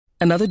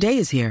Another day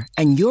is here,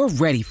 and you're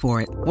ready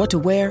for it. What to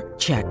wear?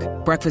 Check.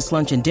 Breakfast,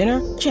 lunch, and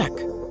dinner? Check.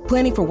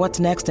 Planning for what's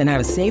next and how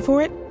to save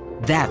for it?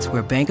 That's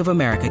where Bank of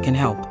America can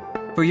help.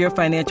 For your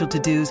financial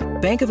to-dos,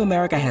 Bank of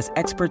America has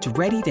experts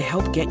ready to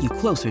help get you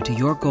closer to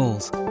your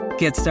goals.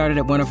 Get started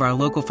at one of our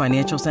local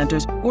financial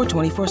centers or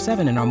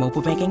 24/7 in our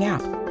mobile banking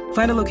app.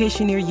 Find a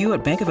location near you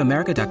at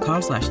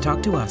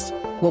bankofamerica.com/talktous.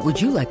 What would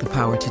you like the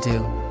power to do?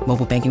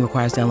 Mobile banking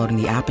requires downloading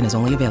the app and is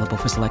only available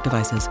for select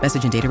devices.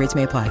 Message and data rates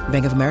may apply.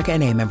 Bank of America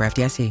N.A., member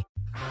FDIC.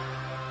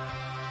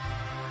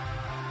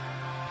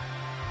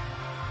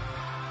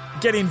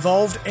 Get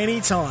involved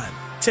anytime.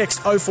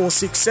 Text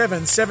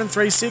 0467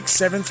 736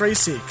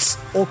 736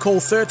 or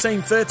call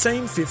 13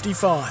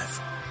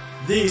 55.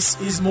 This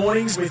is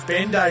Mornings with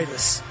Ben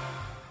Davis.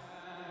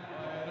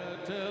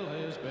 Till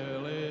his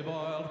belly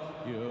boiled,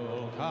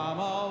 you'll come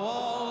a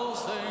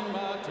waltzing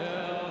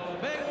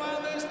Mattel. Big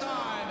one this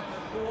time,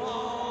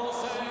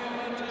 waltzing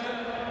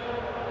Mattel.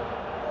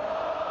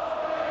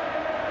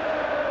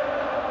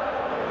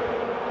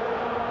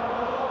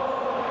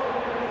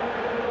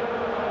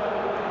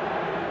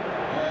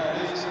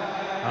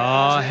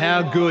 Oh,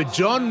 how good.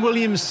 John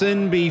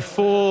Williamson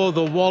before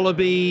the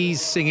Wallabies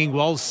singing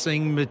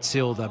Waltzing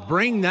Matilda.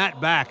 Bring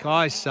that back,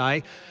 I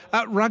say.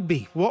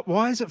 Rugby,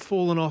 why has it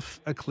fallen off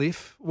a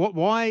cliff?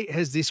 Why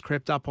has this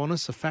crept up on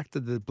us? The fact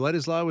that the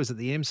Bledisloe was at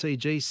the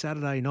MCG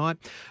Saturday night.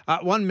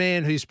 One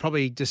man who's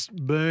probably just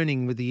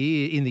burning with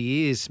in the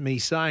ears, me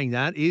saying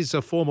that, is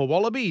a former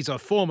Wallaby. He's a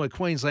former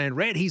Queensland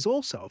Red. He's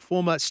also a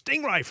former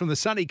Stingray from the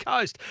sunny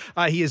coast.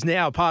 He is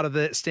now part of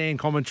the Stan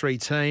commentary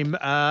team.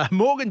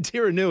 Morgan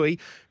Turinui,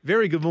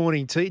 very good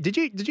morning to you.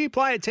 Did you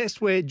play a test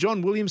where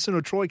John Williamson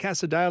or Troy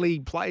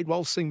Casadale played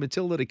Waltzing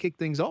Matilda to kick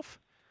things off?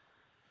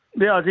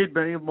 Yeah, I did,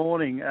 Benny. Good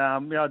morning.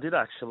 Yeah, I did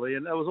actually,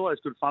 and it was always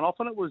good fun.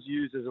 Often it was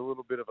used as a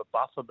little bit of a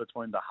buffer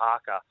between the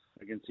haka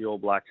against the All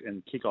Blacks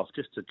and kick-off,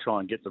 just to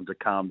try and get them to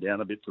calm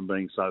down a bit from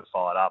being so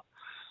fired up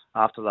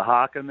after the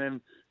haka. And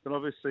then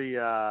obviously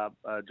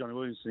Johnny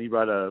Williamson, he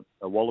wrote a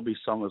Wallaby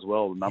song as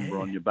well, The Number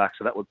on Your Back,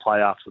 so that would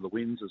play after the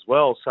wins as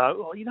well.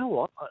 So, you know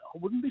what? I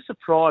wouldn't be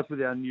surprised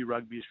with our new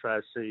Rugby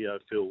Australia CEO,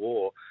 Phil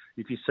Waugh,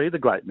 if you see the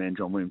great man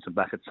John Williamson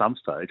back at some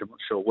stage. I'm not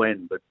sure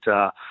when, but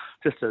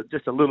just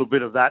a little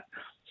bit of that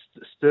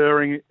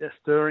stirring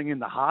in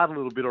the heart a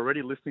little bit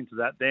already, listening to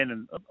that then.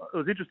 And it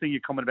was interesting, your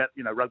comment about,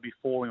 rugby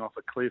falling off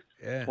a cliff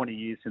 20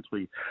 years since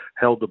we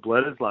held the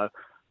Bledisloe.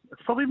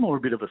 It's probably more a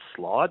bit of a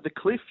slide. The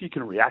cliff you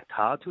can react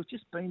hard to. It's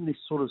just been this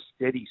sort of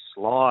steady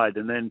slide,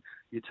 and then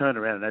you turn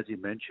around, and as you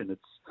mentioned,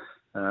 it's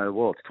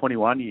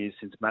 21 years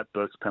since Matt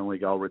Burke's penalty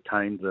goal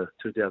retained the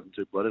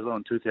 2002 Bledisloe,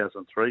 and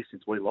 2003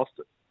 since we lost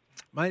it.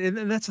 Mate,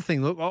 and that's the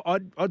thing. Look,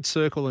 I'd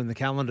circle in the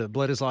calendar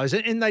Bledisloes,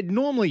 and they'd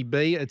normally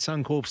be at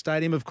Suncorp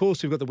Stadium. Of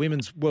course, we've got the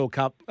Women's World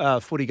Cup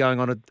footy going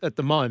on at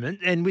the moment,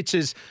 and which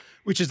is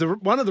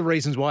one of the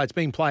reasons why it's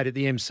being played at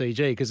the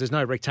MCG, because there's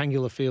no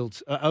rectangular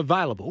fields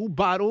available,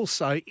 but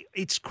also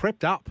it's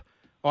crept up.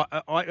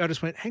 I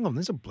just went, hang on,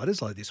 there's a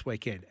Bledisloe this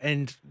weekend.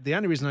 And the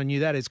only reason I knew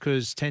that is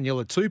because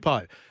Taniela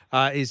Tupou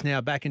is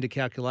now back into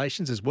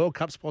calculations. There's World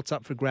Cup spots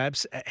up for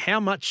grabs. How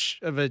much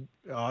of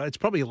it's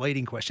probably a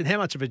leading question, how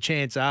much of a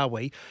chance are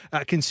we,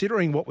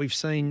 considering what we've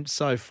seen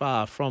so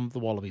far from the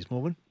Wallabies,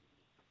 Morgan?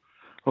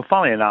 Well,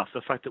 funnily enough,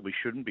 the fact that we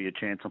shouldn't be a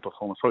chance on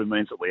performance probably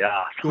means that we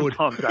are. Good.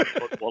 Sometimes that's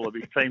what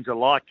Wallabies teams are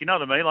like. You know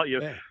what I mean? Like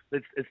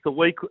it's the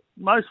week.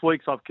 Most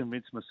weeks I've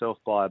convinced myself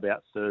by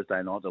about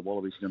Thursday night that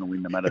Wallabies are going to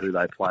win no matter who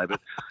they play.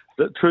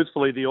 But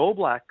truthfully, the All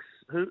Blacks,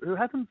 who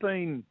haven't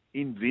been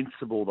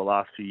invincible the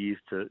last few years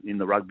in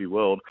the rugby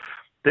world,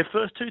 their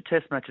first two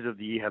Test matches of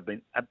the year have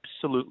been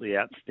absolutely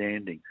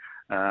outstanding.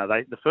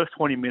 The first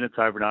 20 minutes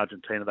over in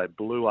Argentina, they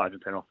blew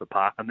Argentina off the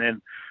park, and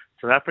then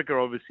South Africa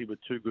obviously were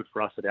too good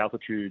for us at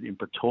altitude in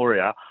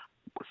Pretoria,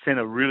 sent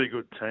a really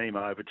good team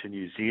over to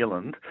New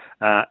Zealand,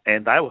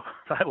 and they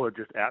were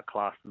just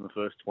outclassed in the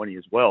first 20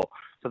 as well.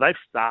 So they've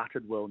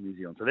started well in New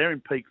Zealand. So they're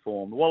in peak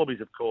form. The Wallabies,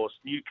 of course,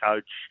 new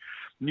coach,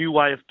 new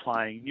way of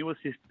playing, new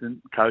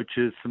assistant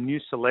coaches, some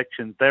new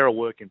selections. They're a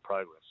work in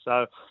progress.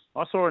 So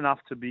I saw enough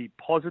to be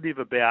positive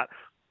about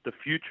the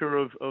future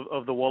of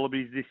the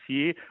Wallabies this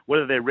year.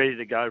 Whether they're ready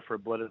to go for a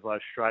Bledisloe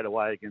straight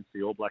away against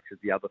the All Blacks is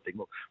the other thing.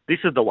 Look, this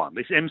is the one.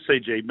 This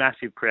MCG,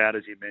 massive crowd,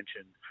 as you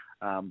mentioned,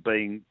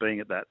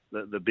 being at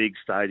the big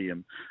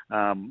stadium.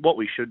 What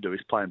we should do is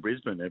play in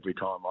Brisbane every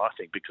time, I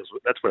think, because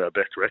that's where our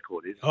best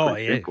record is.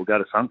 Simple. Go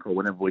to Suncorp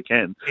whenever we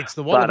can. It's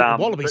the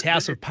Wallabies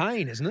House of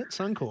Pain, isn't it,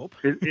 Suncorp?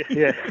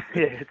 Yeah,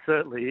 it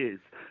certainly is.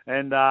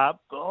 And I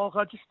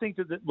just think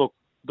that look,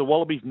 the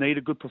Wallabies need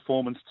a good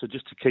performance to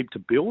keep to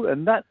build,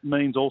 and that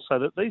means also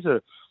that these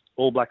are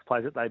All Blacks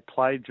players that they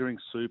played during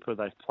Super,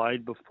 they've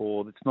played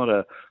before. It's not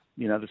an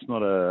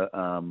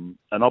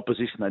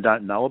opposition they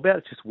don't know about.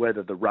 It's just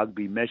whether the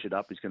rugby measured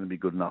up is going to be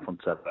good enough on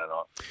Saturday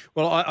night.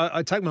 Well,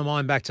 I take my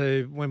mind back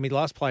to when we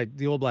last played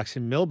the All Blacks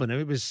in Melbourne.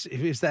 It was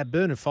that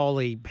Bernard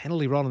Foley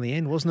penalty right on the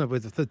end, wasn't it,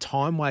 with the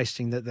time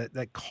wasting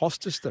that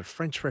cost us, the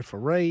French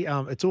referee.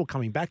 It's all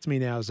coming back to me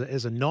now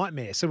as a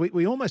nightmare. So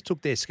we almost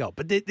took their scalp,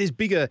 but there's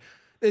bigger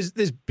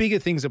There's bigger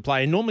things at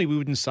play, and normally we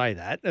wouldn't say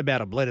that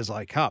about a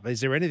Bledisloe Cup.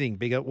 Is there anything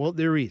bigger? Well,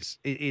 there is.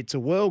 It's a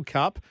World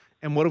Cup,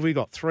 and what have we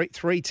got?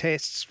 Three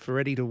tests for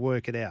Eddie to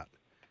work it out.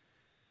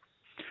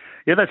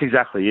 Yeah, that's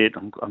exactly it.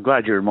 I'm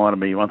glad you reminded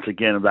me once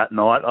again of that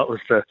night. It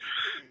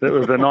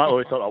was the night where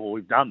we thought, oh, well,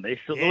 we've done this.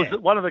 It was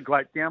one of the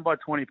great, down by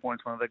 20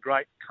 points, one of the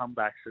great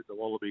comebacks that the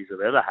Wallabies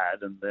have ever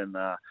had, and then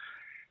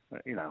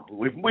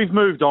we've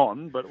moved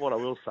on, but what I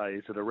will say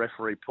is that a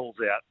referee pulls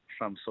out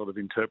some sort of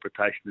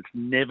interpretation that's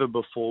never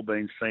before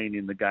been seen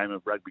in the game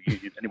of rugby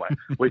union. Anyway,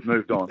 we've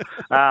moved on.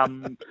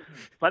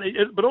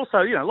 But also,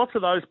 lots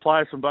of those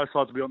players from both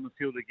sides will be on the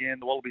field again.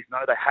 The Wallabies know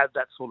they have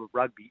that sort of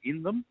rugby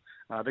in them.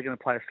 They're going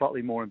to play a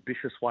slightly more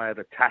ambitious way of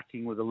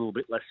attacking with a little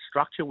bit less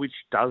structure, which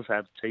does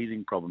have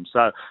teething problems.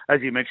 So,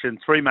 as you mentioned,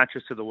 3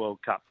 matches to the World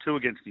Cup, 2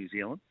 against New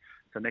Zealand.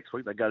 So next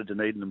week they go to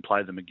Dunedin and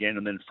play them again,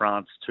 and then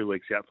France 2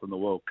 weeks out from the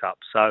World Cup.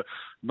 So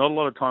not a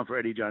lot of time for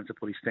Eddie Jones to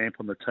put his stamp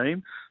on the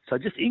team. So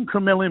just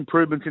incremental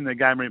improvements in their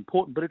game are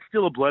important, but it's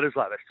still a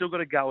Bledisloe. They've still got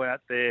to go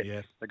out there.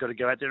 Yeah. They've got to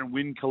go out there and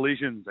win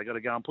collisions. They've got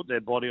to go and put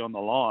their body on the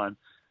line.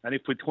 And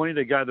if with 20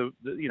 to go,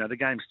 the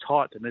game's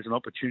tight, and there's an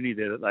opportunity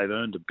there that they've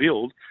earned to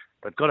build,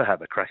 they've got to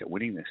have a crack at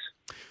winning this.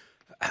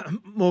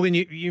 Morgan,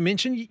 you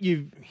mentioned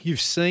you've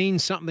seen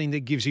something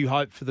that gives you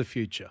hope for the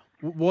future.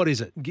 What is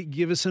it?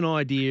 Give us an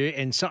idea,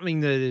 and something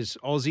that is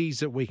Aussies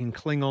that we can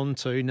cling on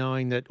to,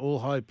 knowing that all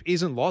hope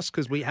isn't lost,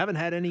 because we haven't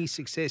had any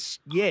success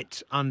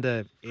yet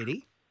under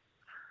Eddie.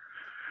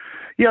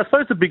 Yeah, I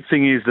suppose the big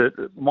thing is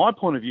that my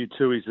point of view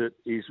too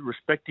is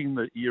respecting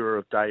the era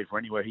of Dave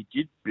Rennie, where he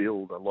did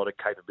build a lot of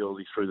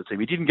capability through the team.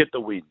 He didn't get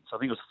the wins. I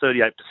think it was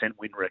 38%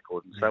 win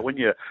record. And so when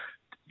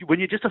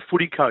you're just a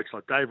footy coach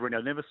like Dave Rennie,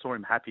 I never saw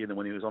him happier than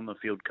when he was on the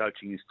field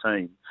coaching his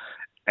team.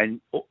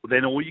 And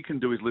then all you can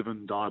do is live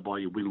and die by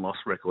your win-loss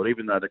record,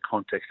 even though the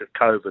context of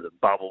COVID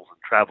and bubbles and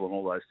travel and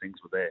all those things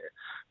were there.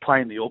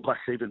 Playing the All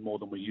Blacks even more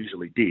than we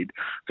usually did.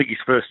 I think his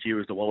first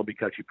year as the Wallaby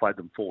coach, he played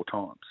them 4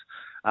 times.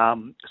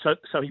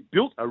 So he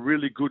built a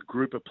really good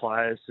group of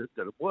players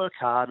that work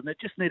hard, and they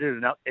just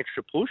needed an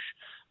extra push.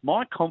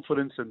 My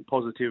confidence and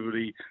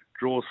positivity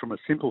draws from a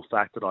simple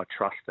fact that I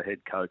trust the head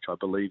coach. I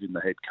believe in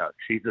the head coach.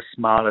 He's the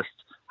smartest,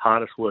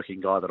 hardest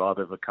working guy that I've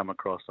ever come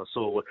across. I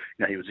saw,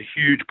 he was a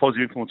huge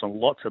positive influence on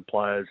lots of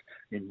players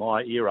in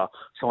my era.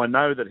 So I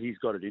know that he's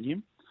got it in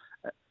him.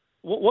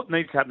 What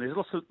needs to happen is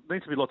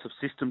needs to be lots of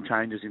system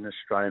changes in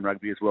Australian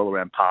rugby as well,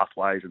 around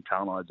pathways and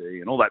talent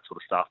ID and all that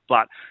sort of stuff.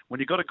 But when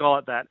you've got a guy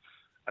like that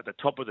at the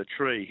top of the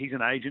tree, he's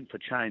an agent for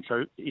change.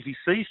 So if he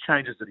sees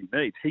changes that he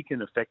needs, he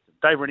can affect them.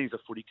 Dave Rennie's a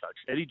footy coach.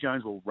 Eddie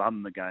Jones will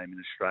run the game in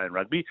Australian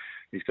rugby.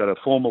 He's got a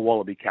former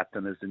Wallaby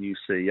captain as the new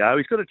CEO.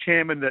 He's got a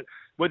chairman that,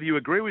 whether you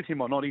agree with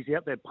him or not, he's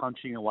out there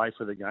punching away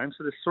for the game.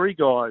 So there's 3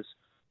 guys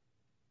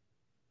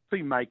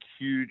who make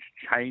huge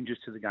changes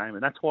to the game,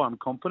 and that's why I'm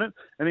confident.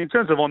 And in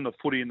terms of on the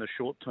footy in the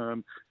short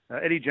term,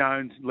 Eddie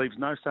Jones leaves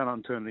no stone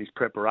unturned in his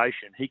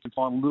preparation. He can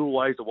find little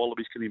ways the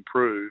Wallabies can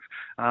improve.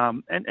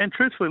 And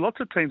truthfully, lots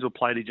of teams will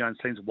play Eddie Jones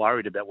teams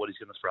worried about what he's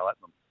going to throw at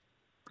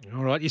them.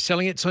 All right, you're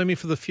selling it to me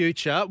for the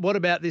future. What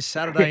about this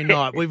Saturday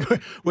night? We've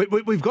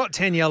got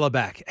Taniela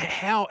back.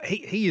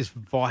 He is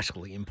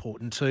vitally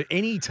important to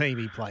any team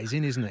he plays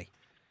in, isn't he?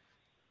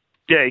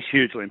 Yeah, he's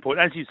hugely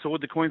important. As you saw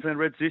with the Queensland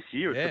Reds this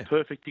year, it's a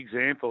perfect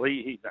example.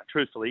 He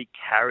truthfully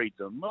carried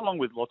them, along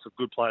with lots of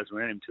good players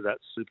around him, to that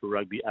Super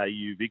Rugby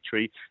AU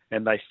victory,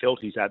 and they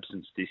felt his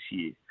absence this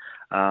year.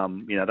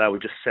 They were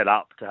just set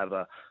up to have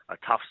a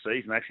tough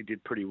season. They actually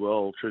did pretty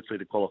well, truthfully,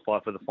 to qualify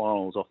for the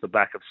finals off the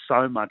back of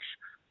so much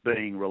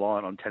being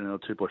reliant on Taniela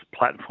Tupou's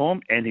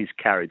platform and his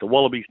carry. The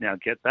Wallabies now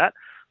get that.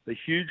 The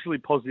hugely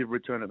positive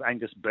return of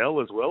Angus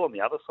Bell as well on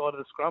the other side of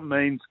the scrum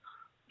means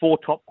 4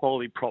 top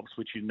quality props,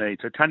 which you need.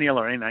 So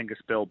Taniela and Angus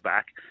Bell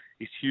back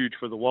is huge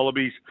for the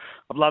Wallabies.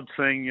 I've loved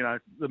seeing,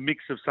 the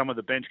mix of some of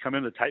the bench come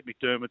in, the Tate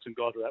McDermott's and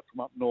guys like that from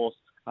up north,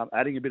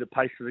 adding a bit of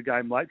pace to the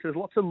game late. So there's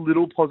lots of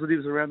little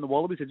positives around the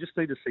Wallabies. I just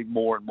need to see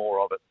more and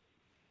more of it.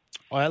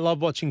 I love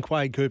watching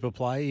Quade Cooper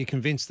play. Are you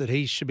convinced that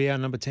he should be our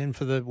number 10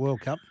 for the World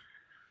Cup?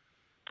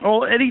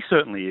 Well, Eddie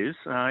certainly is.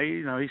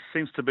 He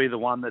seems to be the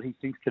one that he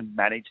thinks can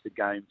manage the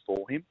game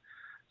for him.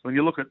 When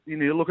you look at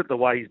the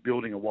way he's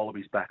building a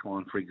Wallabies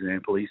backline, for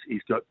example,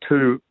 he's got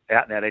 2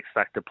 out-and-out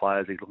X-factor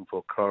players. He's looking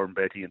for Corin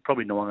Betty and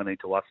probably Nwangani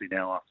Tawasi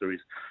now after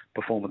his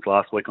performance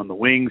last week on the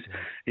wings.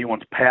 He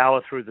wants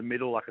power through the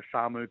middle like a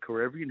Samu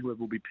Karevi and whoever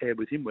will be paired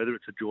with him, whether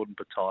it's a Jordan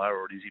Petaia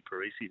or an Izzy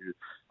Parisi, who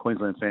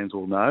Queensland fans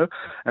will know.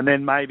 And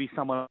then maybe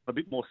someone a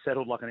bit more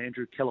settled like an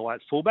Andrew Kellaway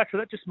at fullback. So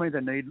that just means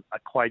they need a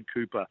Quade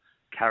Cooper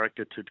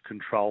character to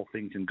control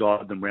things and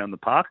guide them around the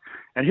park.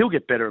 And he'll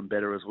get better and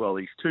better as well.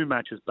 He's 2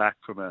 matches back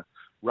from a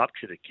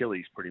ruptured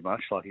Achilles pretty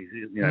much, like he's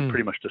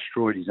pretty much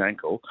destroyed his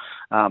ankle.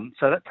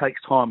 So that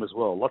takes time as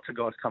well. Lots of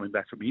guys coming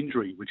back from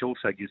injury, which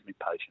also gives me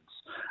patience.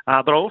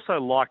 But I also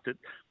like that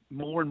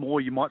more and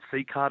more you might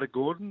see Carter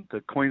Gordon,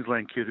 the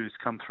Queensland kid who's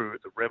come through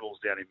at the Rebels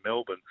down in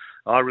Melbourne.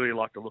 I really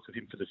like the look of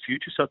him for the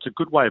future. So it's a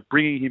good way of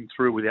bringing him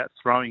through without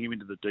throwing him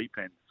into the deep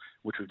end,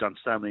 which we've done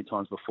so many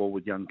times before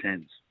with young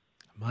 10s.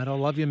 Mate, I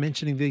love you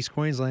mentioning these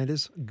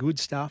Queenslanders. Good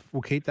stuff.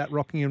 We'll keep that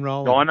rocking and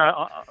rolling. No,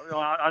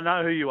 I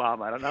know who you are,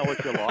 mate. I know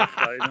what you're like. So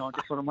I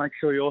just want to make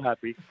sure you're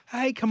happy.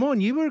 Hey, come on.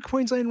 You were a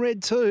Queensland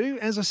Red too,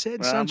 as I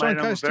said. Sunshine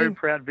mate, Coast I'm a very team.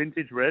 proud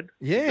vintage Red.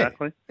 Yeah,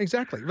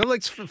 exactly. Well,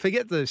 let's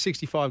forget the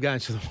 65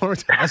 games for the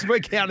Waratahs. We're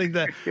counting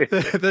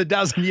the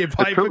dozen you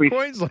played for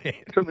Queensland.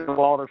 It took me a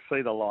while to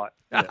see the light.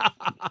 Yeah.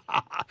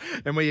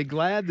 And were you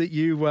glad that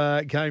you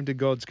came to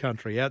God's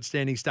country?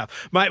 Outstanding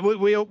stuff. Mate,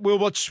 we'll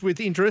watch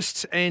with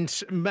interest and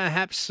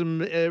perhaps some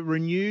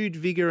renewed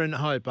vigour and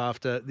hope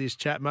after this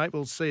chat, mate.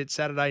 We'll see it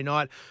Saturday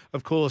night.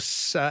 Of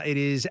course, it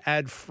is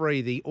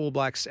ad-free, the All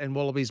Blacks and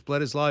Wallabies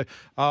Bledisloe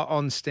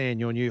on Stan,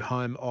 your new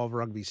home of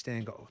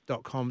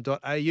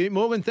rugbystan.com.au.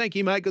 Morgan, thank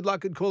you, mate. Good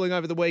luck at calling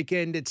over the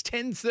weekend. It's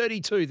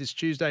 10:32 this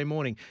Tuesday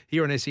morning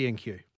here on SENQ.